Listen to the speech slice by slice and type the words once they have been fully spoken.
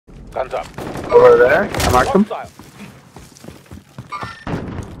Guns up. Over there. I marked him. Hostile.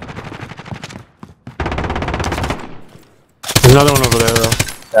 There's another one over there though.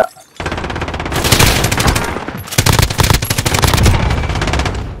 Yeah.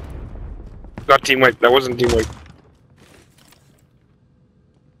 Not team wipe. That wasn't team wipe.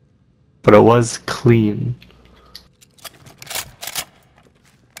 But it was clean.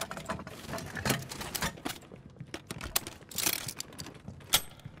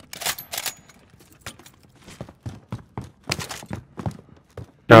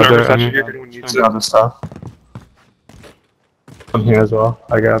 No, Grab there's it. actually good when you use it. Grab the stuff. I'm here as well.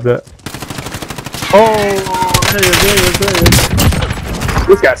 I grabbed it. Oh, there he is.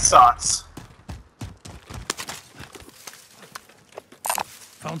 This guy sucks.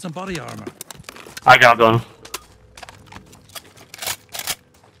 Found some body armor. I grabbed one.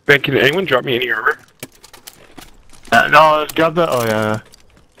 Ben, can anyone drop me any armor? No, grab the. Oh yeah.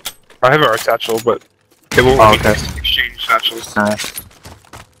 I have an art satchel, but it won't Oh, let me okay. exchange satchels. Nice.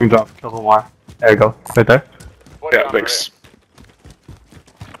 You can drop a couple more. There you go. Right there. Body Yeah, armor thanks.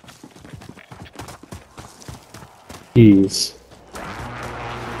 Jeez.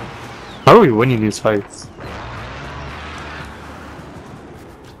 How are we winning these fights?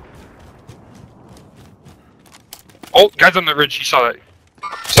 Oh, guys on the ridge. You saw that?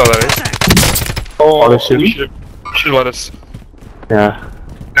 Saw that? Eh? Oh, they're shooting? you should let us. Yeah.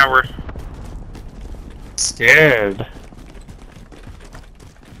 Now we're. Scared.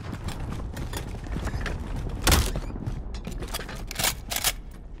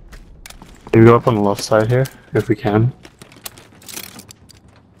 Maybe go up on the left side here, if we can.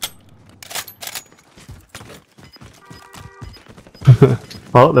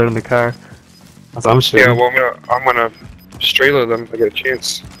 Oh, they're in the car. That's what I'm shooting. Yeah, well, I'm gonna strailer them. if I get a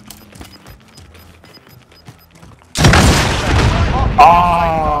chance.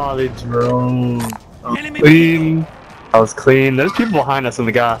 Oh, they drove. Enemy Clean. That was clean. There's people behind us in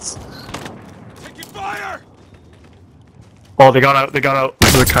the gas. taking fire! Oh, they got out. They got out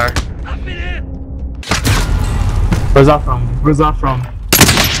of the car. Up in here! Where's that from? Where's that from?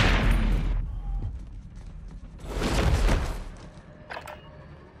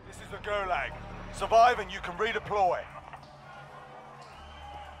 This is the Gulag. Survive and you can redeploy.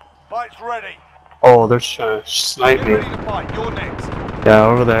 Fight's ready. Oh, they're trying to snipe Get me. ready to fight. You're next. Yeah,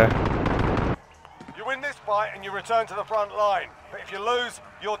 over there. You win this fight and you return to the front line. But if you lose,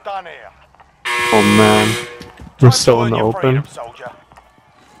 you're done here. Oh man. We're Time still to in earn the your open. freedom, soldier.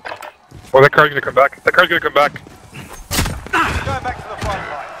 Oh, that car's gonna come back. That car's gonna come back. Going back to the front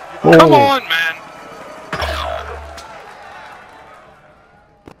line. You've Oh. got Come on, man.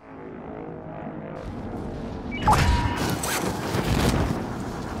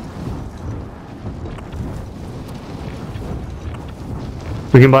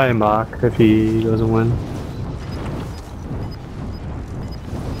 We can buy him back if he doesn't win.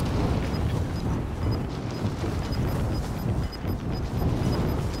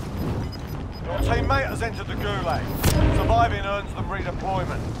 Your teammate has entered the Gulag. Surviving earns them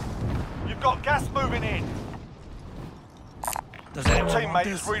redeployment. You've got gas moving in. Does Your anyone want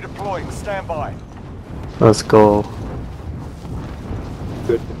teammate is this? redeploying. Stand by. Let's go.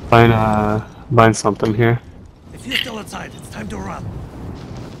 Good. Find something here. If you're still outside, it's time to run.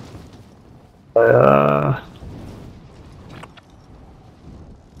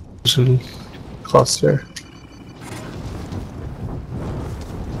 Vision cluster.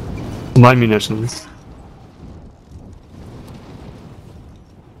 My munitions.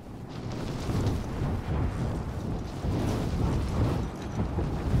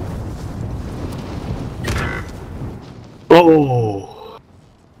 Oh.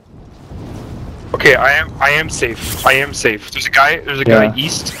 Okay, I am safe. I am safe. There's a guy Yeah.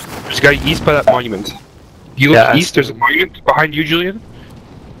 east. There's a guy east by that monument. If you look Yeah, I east, there's a monument behind you, Julian.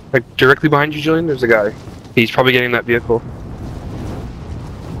 Like directly behind you, Julian. There's a guy. He's probably getting that vehicle.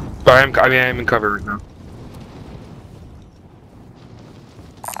 But I am in cover right now.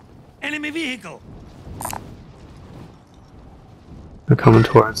 Enemy vehicle! They're coming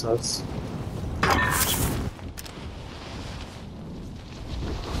towards us.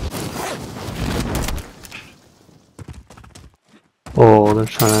 Oh, they're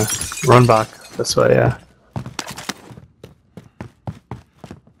trying to run back this way, yeah.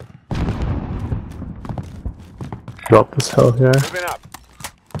 Drop this hill here. Moving up.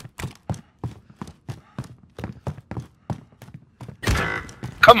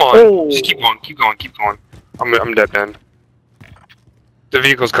 Come on, Oh. just keep going, keep going, keep going. I'm dead, man. The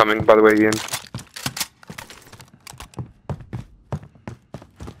vehicle's coming, by the way, Ian.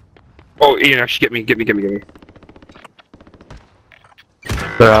 Oh, Ian, actually, get me.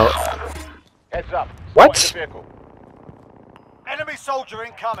 They're out. Heads up. What? Spotted the vehicle. Enemy soldier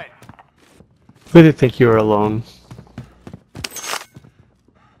incoming. Who did think you were alone?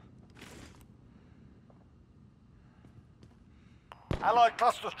 Allied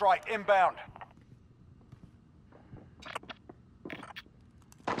cluster strike inbound.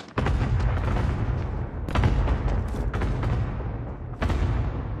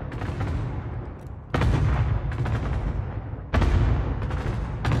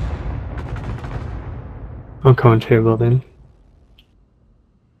 I'm coming to your building.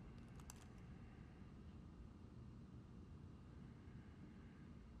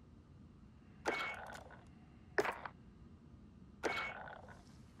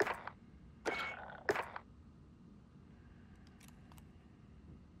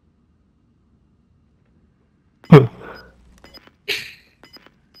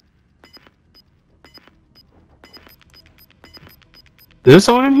 Is there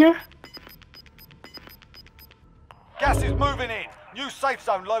someone in here? Gas is moving in. New safe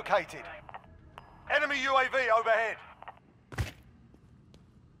zone located. Enemy UAV overhead.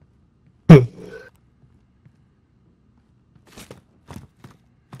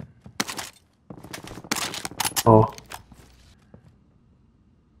 Oh.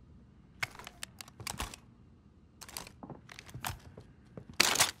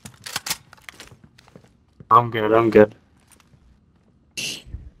 I'm good, I'm good.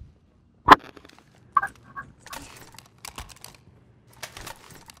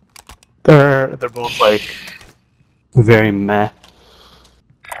 They're both like very meh.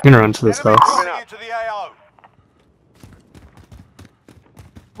 I'm gonna run to this Enemy house. dropping into the AO.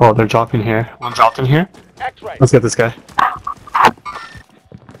 Oh, they're dropping here. One dropped in here. X-ray. Let's get this guy.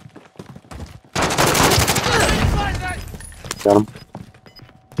 Got him.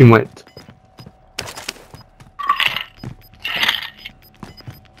 He went.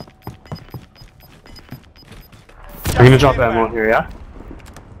 I'm gonna drop ammo here, yeah?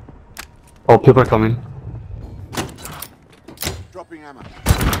 Oh, people are coming. Dropping ammo.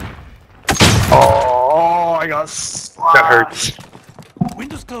 Oh, I got That hurts.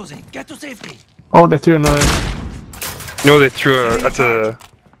 Windows closing. Get to safety. Oh, they threw another No, they threw a. That's a.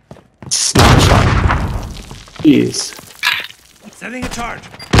 snapshot. Jeez. Setting a charge.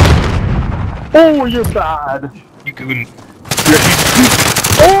 Oh, you're bad. You goon.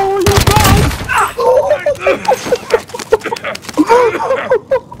 Oh, you're bad.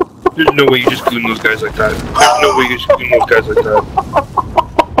 There's no way you just goon those guys like that. There's no way you just goon those guys like that.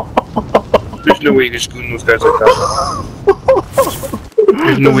 There's no way you just goon those guys like that.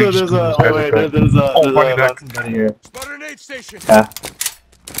 There's no way you just goon those guys like that. Oh, buddy, back. Here. Spotted an aid station. Yeah.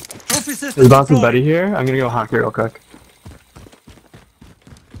 Trophy system. There's bouncing deployed. Betty here. I'm gonna go hack it real quick.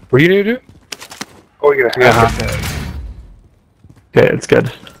 What are you gonna do? Oh, you're gonna Yeah, hack it. Okay, it's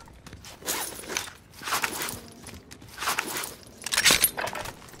good.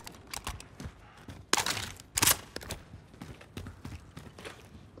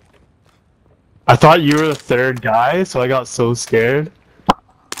 I thought you were the third guy, so I got so scared.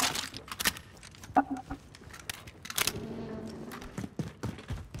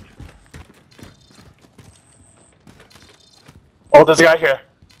 Oh, there's a guy here.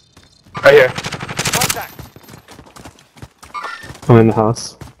 Right here. Contact. I'm in the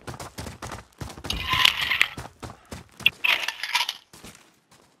house.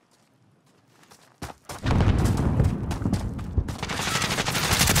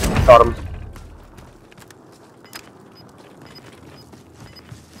 Got him.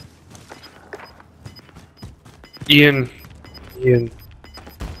 Ian.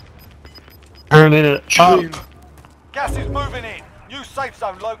 Turning it up. Gas is moving in. New safe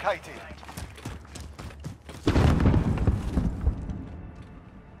zone located.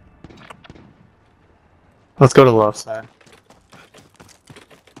 Let's go to the left side.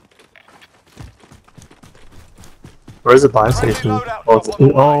 Where's the buy station? Oh, it's,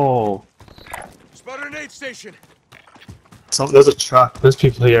 oh. Spotted an aid station. There's a truck. There's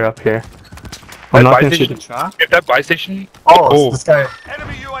people here up here. I'm That not buy gonna shoot the station? truck. If that buy station. Oh, Oh. it's this guy.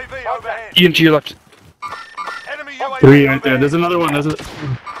 Enemy UAV overhead. Ian to your left. Enemy UAV Three right there. overhead. There's another one. There's a.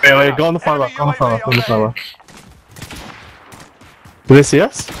 Wait, go on the far left. Go on the far left. Go on the far left. Do they see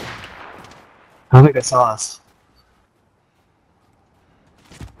us? I don't think they saw us.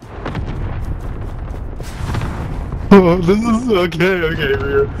 Oh, this is okay.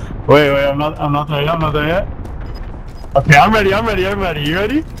 Wait, I'm not there yet. Okay, I'm ready. You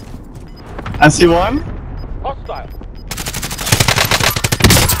ready? I see one. Hostile.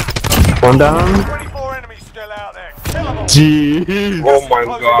 One down. 24 enemies still out there. Kill them all. Jeez. Oh my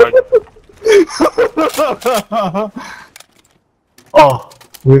god. Oh,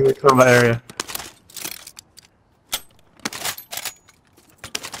 Really cover area.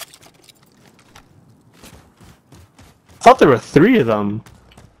 I thought there were 3 of them.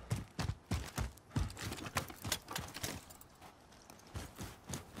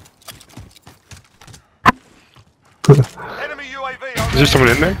 Enemy UAV Is there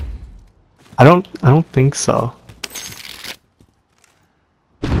someone in there? I don't think so.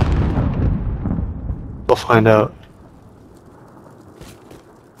 We'll find out.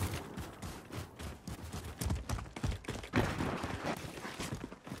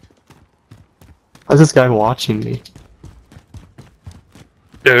 How's this guy watching me?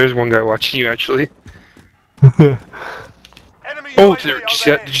 Yeah, there's one guy watching you actually. Enemy Oh, UAV did you see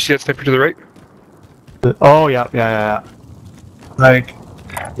that? overhead. Did you see that sniper to the right? Oh yeah. Like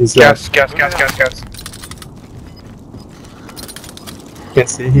he's Gas. Can't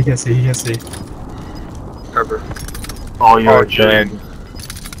see. He can see. Cover. Oh, you're Julian. dead.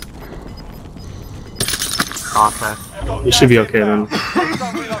 Okay. Got You should be gas okay then. inbound. Safe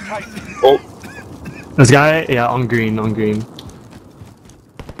zone relocated. Oh, This guy, yeah, on green.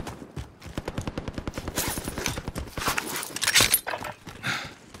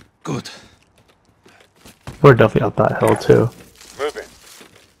 Good. We're definitely up that hill too. Moving.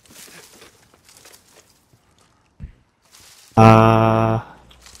 I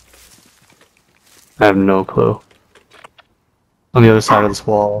have no clue. On the other side of this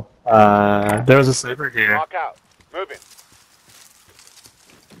wall. There was a sniper here. Mark out. Moving.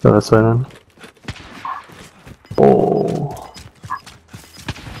 Go this way then. Oh.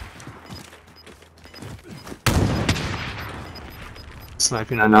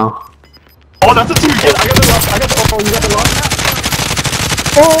 Sniping, I know. Oh, that's a team kid! I got the lock! Oh, you got the lock?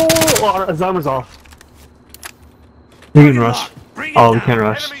 Oh, his armor's off. You can rush. Bring it Oh, we down. can't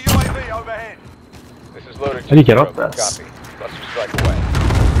rush. Enemy UAV overhead. This is loaded. How do you get up this? Copy. Cluster strike away.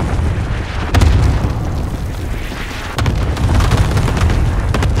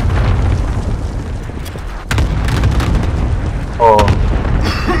 Oh.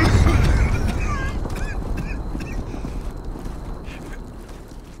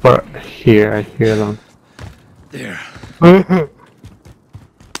 But here, I hear them. There. bro,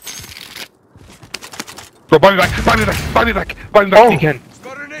 buy me back if you can.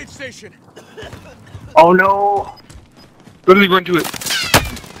 Spot an aid station. Oh no! Literally run to it.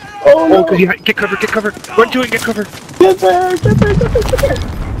 Oh no! Oh, get cover. Run to it and get cover. Get there!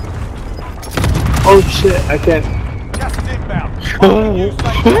 Oh shit, I can't. Gas is inbound. Oh. New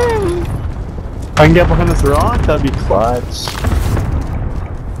safe zone. I can get behind this rock, that'd be clutch.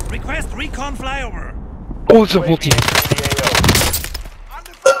 Request recon flyover. Oh, it's a whole team.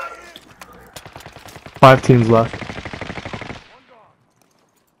 Under fire. 5 teams left.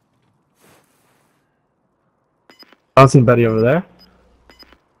 I don't see Betty over there.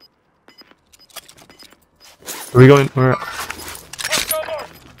 Are we going? Where?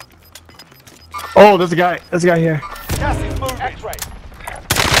 Oh, there's a guy. There's a guy here. Gas is moving. X-ray.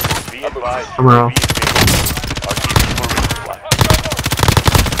 Be advised. I'm around.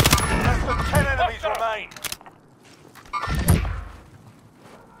 Less than 10 enemies remain.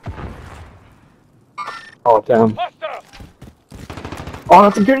 Oh, damn. Oh,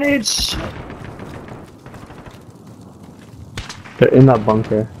 that's a grenade! Shit. They're in that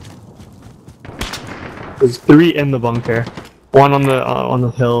bunker. There's 3 in the bunker. 1 on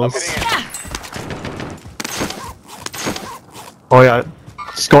the hills. Oh yeah.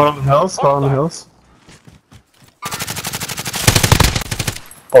 Just go on the hills,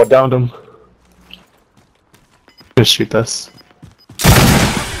 Oh, downed him. Gonna shoot this.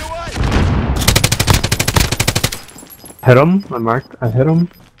 Hit him. I hit him.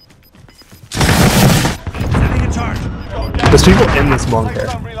 Setting a charge. There's people in this Safe bunker.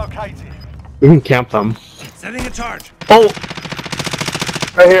 zone relocated. We can camp them. Setting a charge. Oh!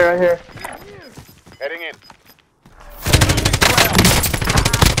 Right here. Heading in.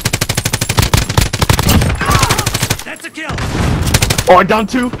 That's a kill. Oh, I downed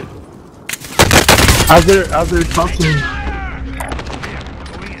 2! As they're tossing.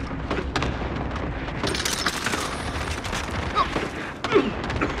 Going in.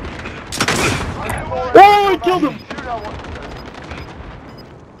 Oh, I killed him!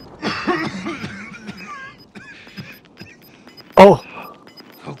 Oh,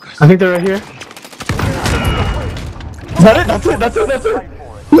 Focus. I think they're right here. Is that it? That's it. Let's go! Let's go!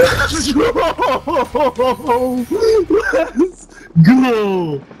 Let's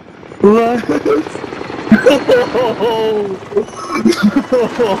go!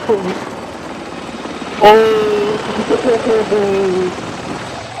 Oh!